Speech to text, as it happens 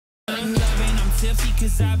tipsy,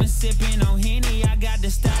 cause I've been sipping on Henny. I got the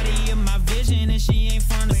study of my vision, and she ain't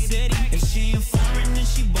from the city. If she ain't foreign, then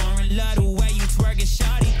she boring. Love the way you twerk it,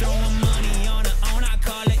 shawty. Throwing money on her own, I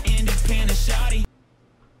call it independent, shawty.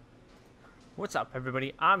 What's up,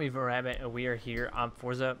 everybody? I'm EvlRabbit, and we are here on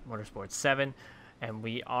Forza Motorsport 7, and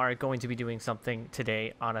we are going to be doing something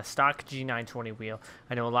today on a stock G920 wheel.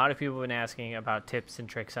 I know a lot of people have been asking about tips and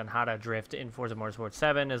tricks on how to drift in Forza Motorsport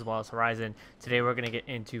 7 as well as Horizon. Today we're going to get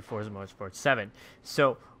into Forza Motorsport 7.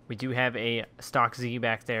 So we do have a stock Z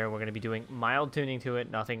back there. We're going to be doing mild tuning to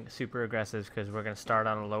it, nothing super aggressive, because we're going to start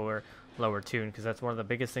on a lower tune, because that's one of the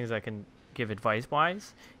biggest things I can give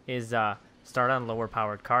advice-wise is start on lower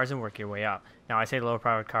powered cars and work your way up. Now I say lower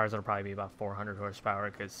powered cars, it'll probably be about 400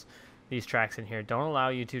 horsepower, because these tracks in here don't allow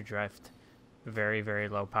you to drift very, very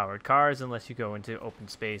low powered cars unless you go into open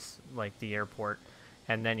space like the airport,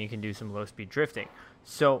 and then you can do some low speed drifting.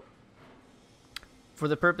 So for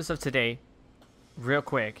the purpose of today, real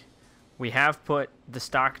quick, we have put the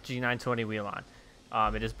stock G920 wheel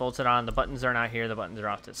on. It is bolted on. The buttons are not here. The buttons are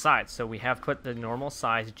off to the side. So we have put the normal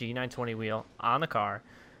size G920 wheel on the car,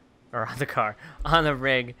 or on the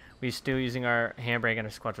rig. We're still using our handbrake and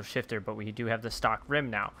our sequential shifter, but we do have the stock rim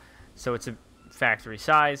now. So it's a factory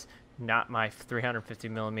size, not my 350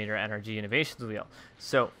 millimeter NRG Innovations wheel.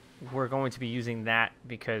 So we're going to be using that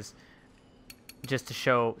because just to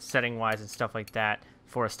show setting wise and stuff like that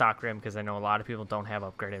for a stock rim, because I know a lot of people don't have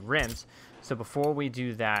upgraded rims. So before we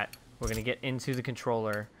do that, we're going to get into the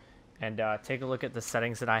controller and take a look at the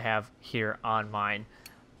settings that I have here on mine.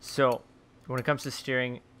 So when it comes to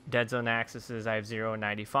steering, dead zone axes, I have 0 and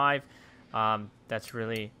 95. That's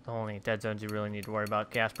really the only dead zones you really need to worry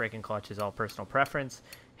about. Gas, brake, and clutch is all personal preference.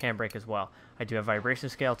 Handbrake as well. I do have vibration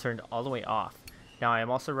scale turned all the way off. Now I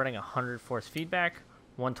am also running 100 force feedback,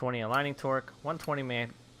 120 aligning torque, 120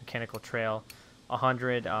 mechanical trail,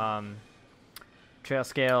 100 trail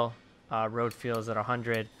scale, road feels at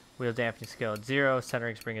 100, wheel damping scale at 0,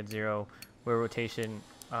 centering spring at 0, wheel rotation,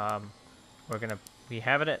 we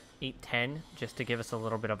have it at 810 just to give us a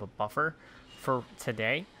little bit of a buffer for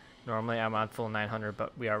today. Normally I'm on full 900,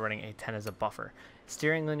 but we are running 810 as a buffer.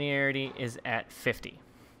 Steering linearity is at 50.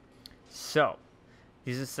 So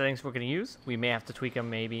these are the settings we're going to use. We may have to tweak them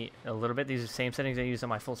maybe a little bit. These are the same settings I use on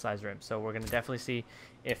my full size rim. So we're going to definitely see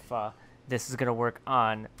if this is going to work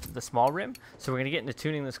on the small rim. So we're going to get into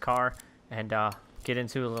tuning this car and get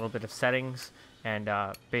into a little bit of settings and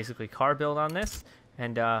basically car build on this,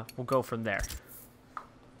 and we'll go from there.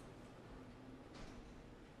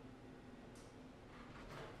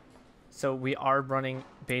 So we are running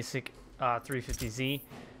basic 350Z.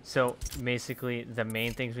 So basically the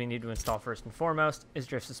main things we need to install first and foremost is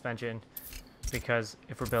drift suspension, because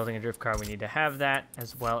if we're building a drift car we need to have that,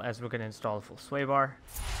 as well as we're going to install a full sway bar,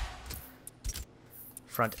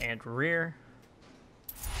 front and rear,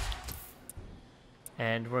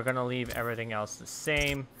 and we're going to leave everything else the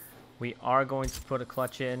same. We are going to put a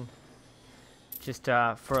clutch in just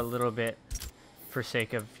for a little bit, for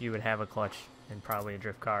sake of you would have a clutch in probably a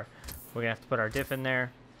drift car. We're going to have to put our diff in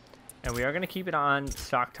there. And we are going to keep it on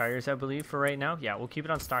stock tires, I believe, for right now. Yeah, we'll keep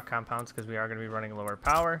it on stock compounds because we are going to be running lower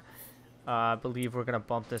power. I believe we're going to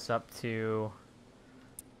bump this up to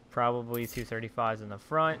probably 235s in the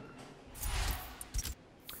front.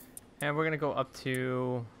 And we're going to go up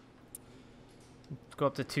to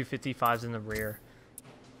 255s in the rear.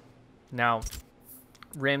 Now,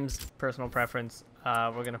 rims, personal preference.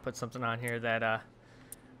 We're going to put something on here that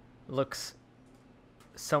looks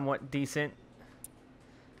somewhat decent,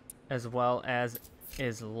 as well as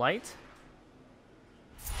is light.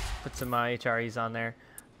 Put some HREs on there.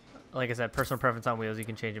 Like I said, personal preference on wheels. You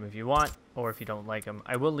can change them if you want, or if you don't like them.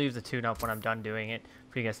 I will leave the tune up when I'm done doing it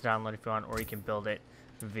for you guys to download if you want, or you can build it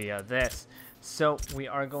via this. So we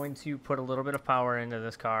are going to put a little bit of power into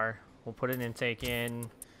this car. We'll put an intake in.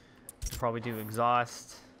 We'll probably do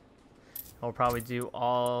exhaust. We'll probably do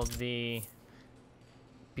all the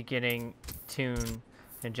beginning tune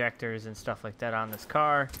injectors and stuff like that on this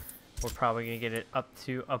car. We're probably gonna get it up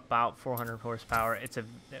to about 400 horsepower.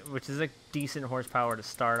 Which is a decent horsepower to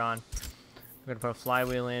start on. We're gonna put a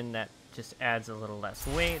flywheel in that just adds a little less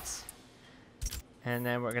weight, and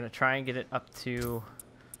then we're gonna try and get it up to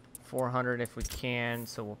 400 if we can.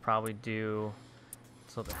 So we'll probably do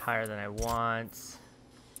it's a little bit higher than I want.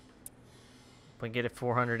 We can get it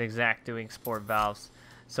 400 exact doing sport valves.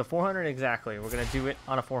 So 400 exactly. We're going to do it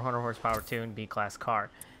on a 400 horsepower tune B-class car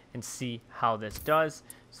and see how this does.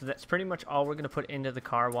 So that's pretty much all we're going to put into the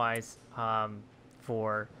car wise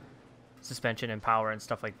for suspension and power and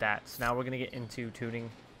stuff like that. So now we're going to get into tuning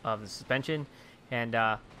of the suspension and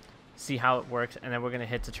see how it works, and then we're going to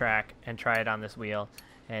hit the track and try it on this wheel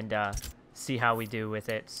and see how we do with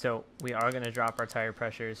it. So we are going to drop our tire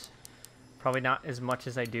pressures. Probably not as much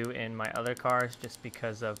as I do in my other cars, just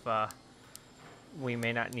because of we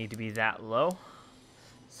may not need to be that low.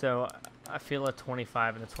 So I feel a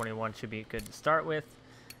 25 and a 21 should be good to start with.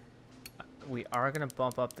 We are going to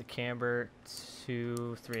bump up the camber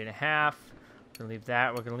to 3.5. We're going to leave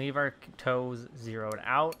that. We're going to leave our toes zeroed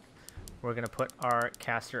out. We're going to put our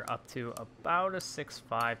caster up to about a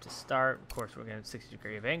 6.5 to start. Of course, we're going to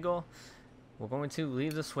 60-degree of angle. We're going to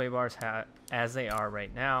leave the sway bars as they are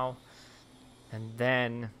right now. And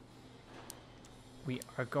then we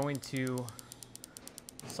are going to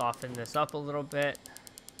soften this up a little bit.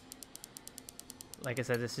 Like I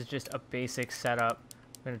said, this is just a basic setup.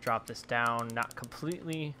 I'm going to drop this down, not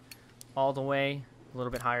completely all the way, a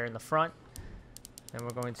little bit higher in the front. Then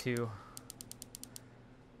we're going to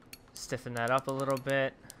stiffen that up a little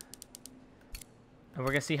bit. And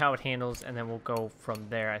we're going to see how it handles, and then we'll go from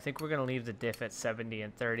there. I think we're going to leave the diff at 70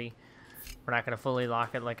 and 30. We're not going to fully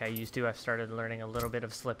lock it like I used to. I've started learning a little bit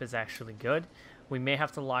of slip is actually good. We may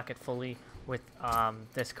have to lock it fully with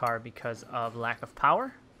this car because of lack of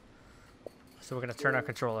power. So we're going to turn our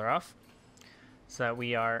controller off so that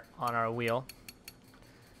we are on our wheel.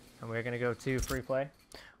 And we're going to go to free play.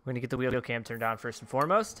 We're going to get the wheel cam turned on first and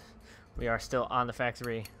foremost. We are still on the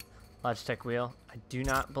factory Logitech wheel. I do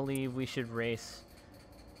not believe we should race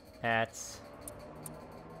at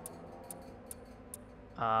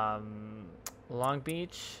Long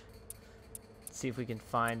Beach. Let's see if we can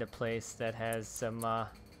find a place that has some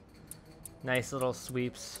nice little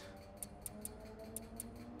sweeps.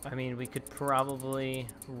 I mean, we could probably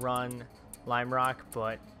run Lime Rock,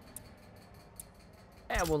 but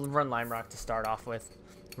we'll run Lime Rock to start off with.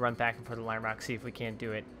 Run back and forth the Lime Rock, see if we can't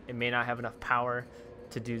do it. It may not have enough power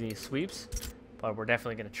to do these sweeps, but we're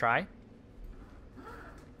definitely going to try.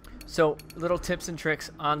 So, little tips and tricks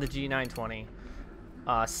on the G920.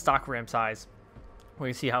 Stock rim size. We're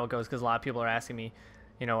going to see how it goes, because a lot of people are asking me,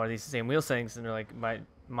 you know, are these the same wheel settings? And they're like,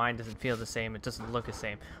 mine doesn't feel the same. It doesn't look the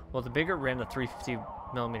same. Well, the bigger rim, the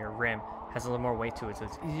 350mm rim, has a little more weight to it, so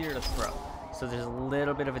it's easier to throw. So there's a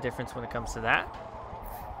little bit of a difference when it comes to that.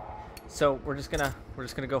 So we're just gonna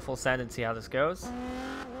go full send and see how this goes.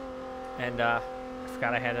 And I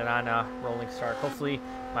forgot I had it on rolling start. Hopefully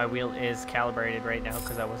my wheel is calibrated right now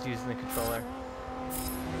because I was using the controller.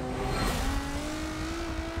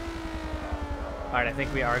 All right, I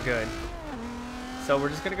think we are good. So we're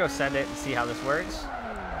just gonna go send it and see how this works.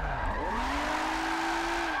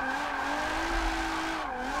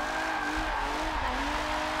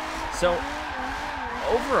 So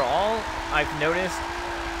overall, I've noticed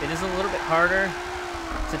it is a little bit harder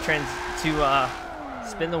to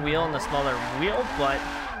spin the wheel on the smaller wheel, but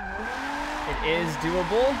it is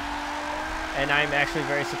doable. And I'm actually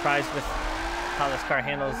very surprised with how this car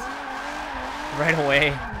handles right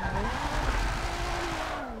away.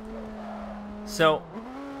 So,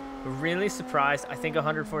 really surprised. I think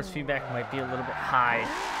 100 force feedback might be a little bit high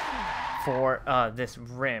for this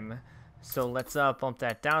rim. So let's bump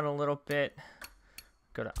that down a little bit.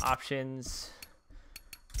 Go to options,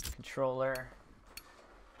 controller.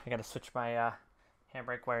 I gotta switch my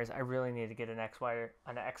handbrake wires. I really need to get an X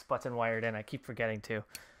button wired in. I keep forgetting to.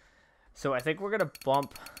 So I think we're gonna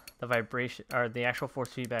bump the vibration or the actual force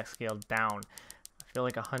feedback scale down. I feel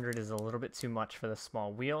like 100 is a little bit too much for the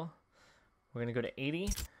small wheel. We're gonna go to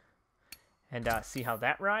 80 and see how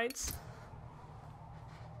that rides.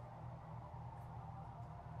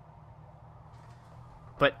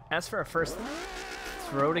 But as for a first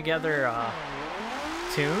throw together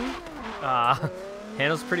tune,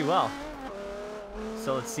 handles pretty well.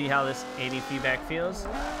 So let's see how this 80 feedback feels.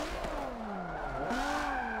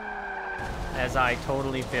 As I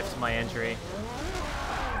totally biffed my entry.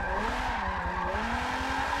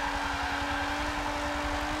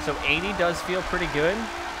 So 80 does feel pretty good.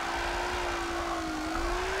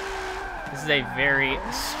 This is a very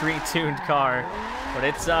street-tuned car, but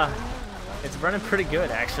it's running pretty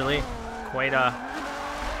good actually. Quite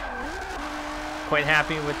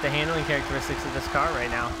happy with the handling characteristics of this car right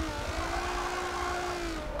now.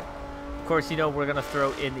 Of course, you know we're gonna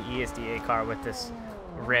throw in the ESDA car with this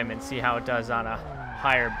rim and see how it does on a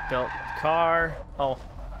higher built car. Oh,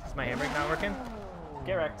 is my handbrake not working?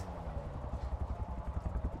 Get wrecked.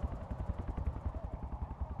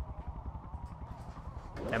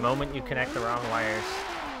 The moment you connect the wrong wires.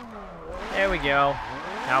 There we go.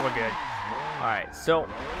 Now we're good. Alright, so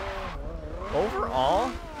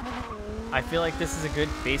overall, I feel like this is a good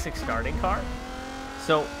basic starting car.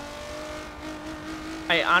 So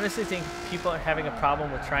I honestly think people are having a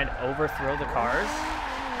problem with trying to overthrow the cars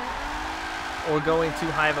or going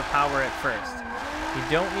too high of a power at first. You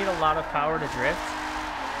don't need a lot of power to drift.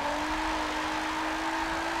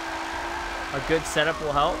 A good setup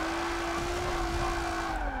will help.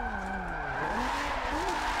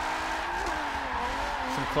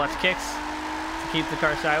 Some clutch kicks to keep the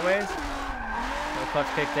car sideways. No clutch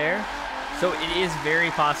kick there. So it is very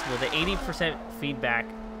possible. The 80% feedback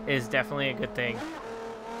is definitely a good thing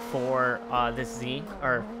for this Z,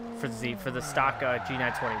 or for the stock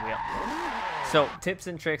G920 wheel. So tips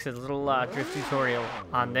and tricks, a little drift tutorial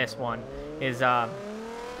on this one is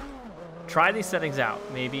try these settings out.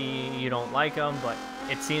 Maybe you don't like them, but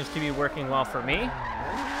it seems to be working well for me.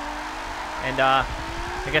 And I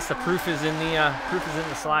guess the proof is in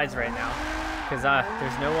the slides right now, because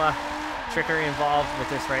there's no trickery involved with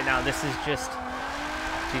this right now. This is just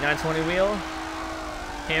G920 wheel,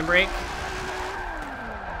 handbrake,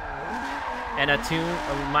 and a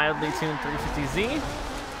mildly tuned 350Z.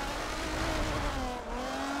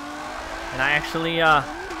 And I actually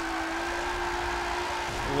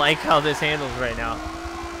like how this handles right now.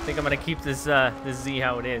 I think I'm gonna keep this this Z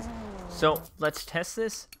how it is. So let's test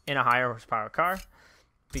this in a higher horsepower car,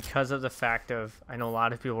 because of the fact of I know a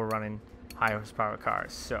lot of people are running high horsepower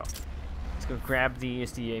cars. So let's go grab the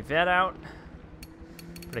ESDA vet out.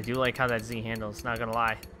 But I do like how that Z handles, not gonna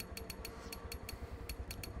lie.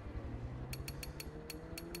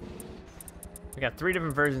 We got 3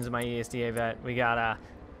 different versions of my ESDA vet. We got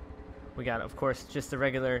of course just the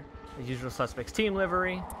regular Usual Suspects team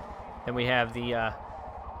livery. Then we have the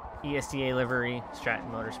ESDA livery, Stratton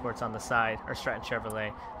Motorsports on the side, or Stratton Chevrolet.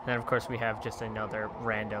 And then of course we have just another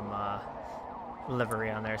random livery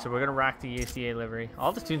on there. So we're gonna rock the ESDA livery.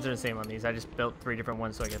 All the tunes are the same on these. I just built 3 different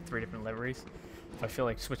ones, so I get 3 different liveries. If I feel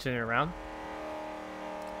like switching it around.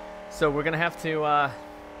 So we're gonna have to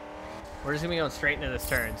we're just gonna be going straight into this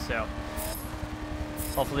turn, so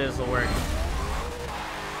hopefully this will work.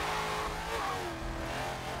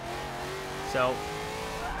 So,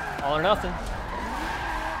 all or nothing.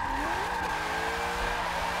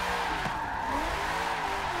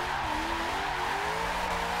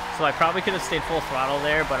 So I probably could have stayed full throttle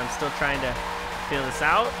there, but I'm still trying to feel this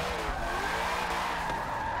out.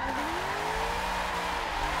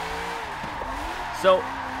 So,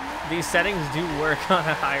 these settings do work on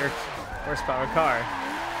a higher horsepower car.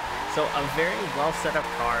 So a very well set up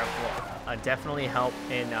car will definitely help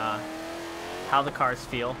in how the cars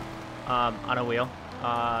feel on a wheel.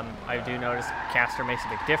 I do notice caster makes a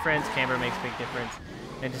big difference, camber makes a big difference,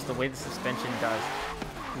 and just the way the suspension does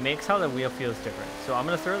makes how the wheel feels different. So I'm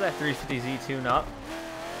going to throw that 350Z tune up.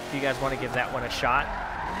 If you guys want to give that one a shot,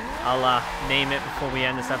 I'll name it before we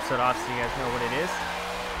end this episode off so you guys know what it is.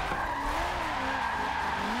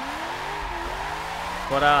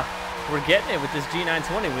 But we're getting it with this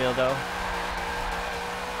G920 wheel though.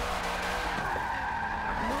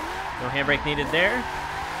 No handbrake needed there.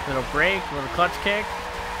 Little brake, little clutch kick.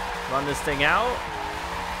 Run this thing out.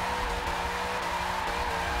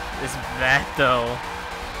 This vet though.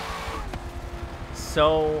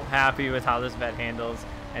 So happy with how this vet handles,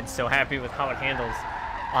 and so happy with how it handles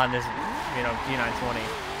on this, G920.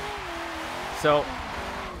 So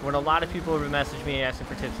when a lot of people have messaged me asking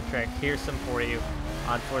for tips and tricks, here's some for you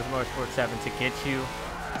on Forza Motorsport 7 to get you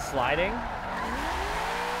sliding.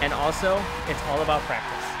 And also, it's all about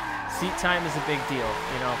practice. Seat time is a big deal.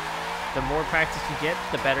 The more practice you get,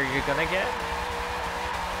 the better you're gonna get.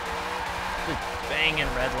 Just banging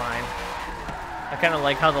red line. I kind of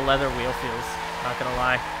like how the leather wheel feels, not gonna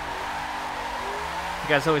lie. You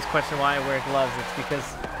guys always question why I wear gloves. It's because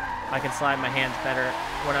I can slide my hands better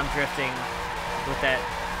when I'm drifting with that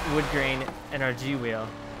wood grain NRG wheel.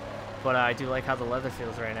 But I do like how the leather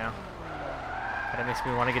feels right now. That makes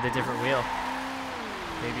me want to get a different wheel.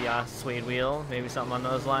 Maybe a suede wheel, maybe something on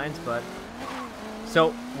those lines. But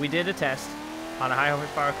so we did a test on a high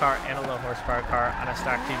horsepower car and a low horsepower car on a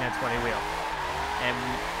stock G920 wheel, and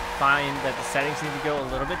we find that the settings need to go a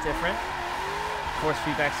little bit different. Force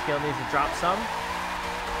feedback scale needs to drop some.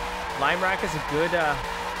 Lime rack is a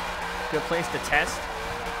good place to test,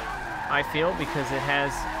 I feel, because it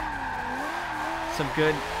has some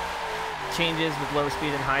good changes with low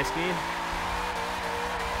speed and high speed.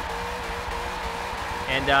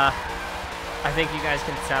 And I think you guys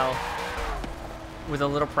can tell with a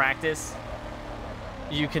little practice,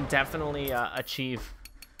 you can definitely achieve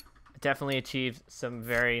some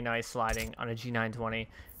very nice sliding on a G920.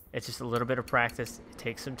 It's just a little bit of practice. It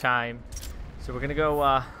takes some time. So we're gonna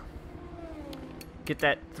go get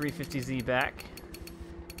that 350Z back.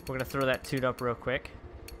 We're gonna throw that tune up real quick.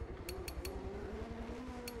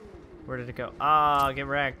 Where did it go? Ah, get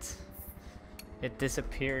wrecked. It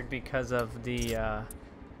disappeared because of the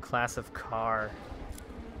class of car.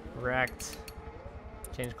 Wrecked.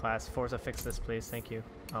 Change class. Forza, fix this, please. Thank you.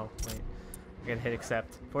 Oh, wait. I gotta hit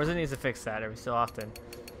accept. Forza needs to fix that every so often.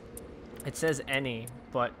 It says any,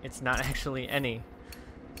 but it's not actually any.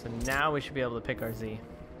 So now we should be able to pick our Z.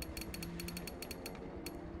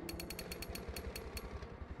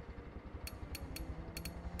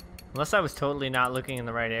 Unless I was totally not looking in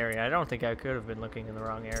the right area. I don't think I could have been looking in the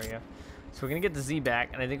wrong area. So we're gonna get the Z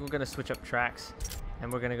back, and I think we're gonna switch up tracks,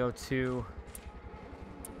 and we're gonna go to,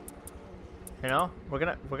 you know, we're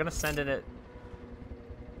gonna send it at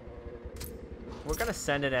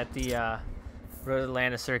the Road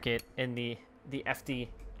Atlanta circuit in the FD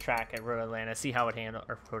track at Road Atlanta. See how it handles,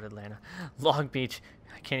 or Road Atlanta, Long Beach.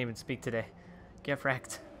 I can't even speak today. Get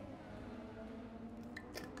wrecked.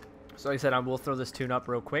 So like I said, I will throw this tune up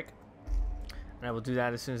real quick, and I will do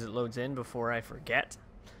that as soon as it loads in before I forget,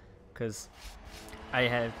 because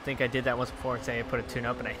I think I did that once before and say I put a tune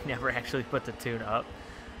up, and I never actually put the tune up.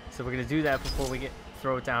 So we're gonna do that before we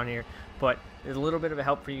throw it down here. But there's a little bit of a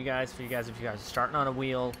help for you guys if you guys are starting on a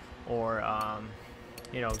wheel, or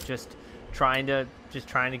you know, just trying to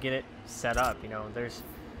get it set up. You know, there's,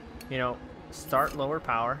 you know, start lower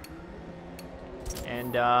power,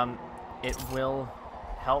 and it will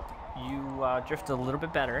help you drift a little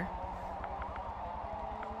bit better.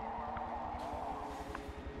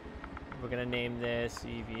 We're gonna name this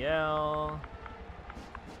EVL.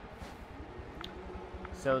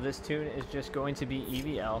 So this tune is just going to be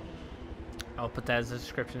EVL. I'll put that as a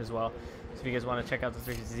description as well. So if you guys want to check out the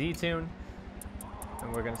 360Z tune,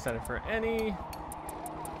 and we're gonna set it for any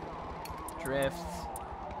drifts,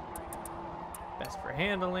 best for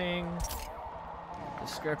handling,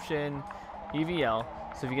 description, EVL.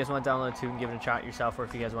 So if you guys want to download the tune, give it a shot yourself, or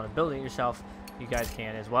if you guys want to build it yourself, you guys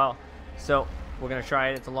can as well. So we're gonna try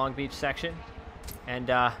it at the Long Beach section, and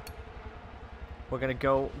we're gonna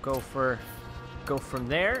go from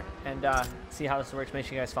there and see how this works. Make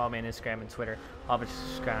sure you guys follow me on Instagram and Twitter. I'll put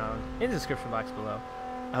it down in the description box below.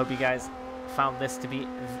 I hope you guys found this to be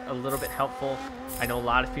a little bit helpful. I know a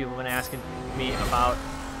lot of people have been asking me about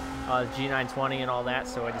G920 and all that,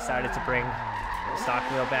 so I decided to bring the stock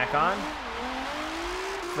wheel back on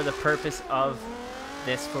for the purpose of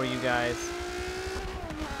this for you guys.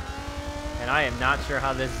 And I am not sure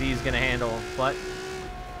how this Z is going to handle, but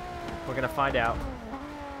we're going to find out.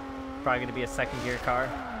 Probably going to be a second gear car.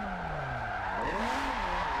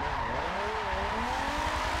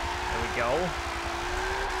 There we go.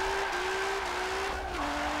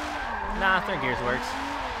 Nah, third gears works.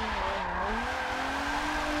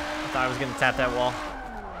 I thought I was going to tap that wall.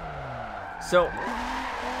 So,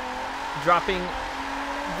 dropping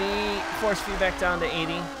the force feedback down to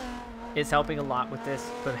 80 is helping a lot with this,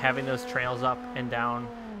 but having those trails up and down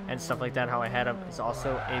and stuff like that, how I had them, is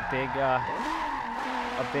also a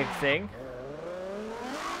big thing.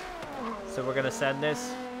 So we're gonna send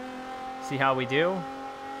this, see how we do.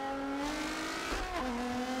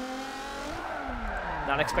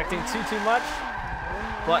 Not expecting too much,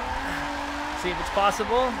 but see if it's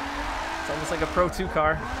possible. It's almost like a Pro 2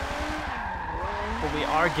 car, but we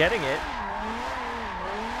are getting it.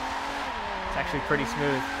 It's actually pretty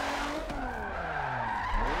smooth.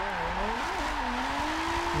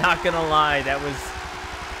 Not gonna lie, that was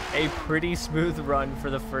a pretty smooth run for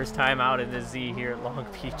the first time out in the Z here at Long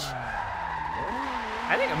Beach.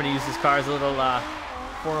 I think I'm gonna use this car as a little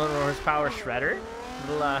 400 horsepower shredder.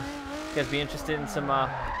 You guys be interested in some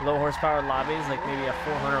low horsepower lobbies, like maybe a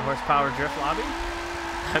 400 horsepower drift lobby?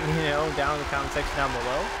 Let me know down in the comment section down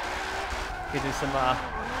below. You could do some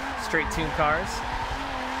straight tune cars.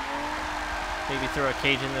 Maybe throw a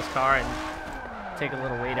cage in this car and take a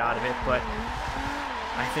little weight out of it, but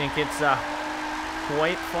I think it's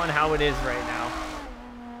quite fun how it is right now,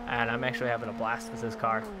 and I'm actually having a blast with this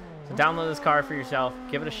car. So download this car for yourself,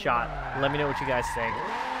 give it a shot, let me know what you guys think.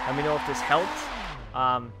 Let me know if this helped,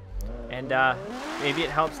 and maybe it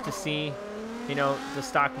helps to see, you know, the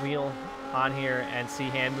stock wheel on here and see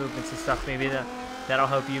hand movements and stuff. Maybe that'll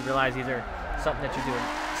help you realize either something that you're doing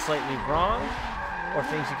slightly wrong or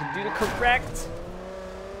things you can do to correct.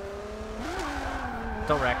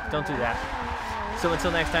 Don't wreck, don't do that. So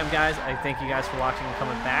until next time, guys, I thank you guys for watching and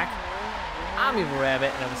coming back. I'm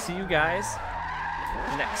EvlRabbit, and I will see you guys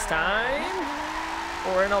next time,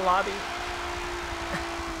 or in a lobby.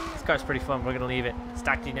 This car's pretty fun. We're going to leave it.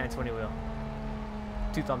 Stock G920 wheel.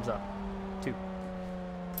 2 thumbs up.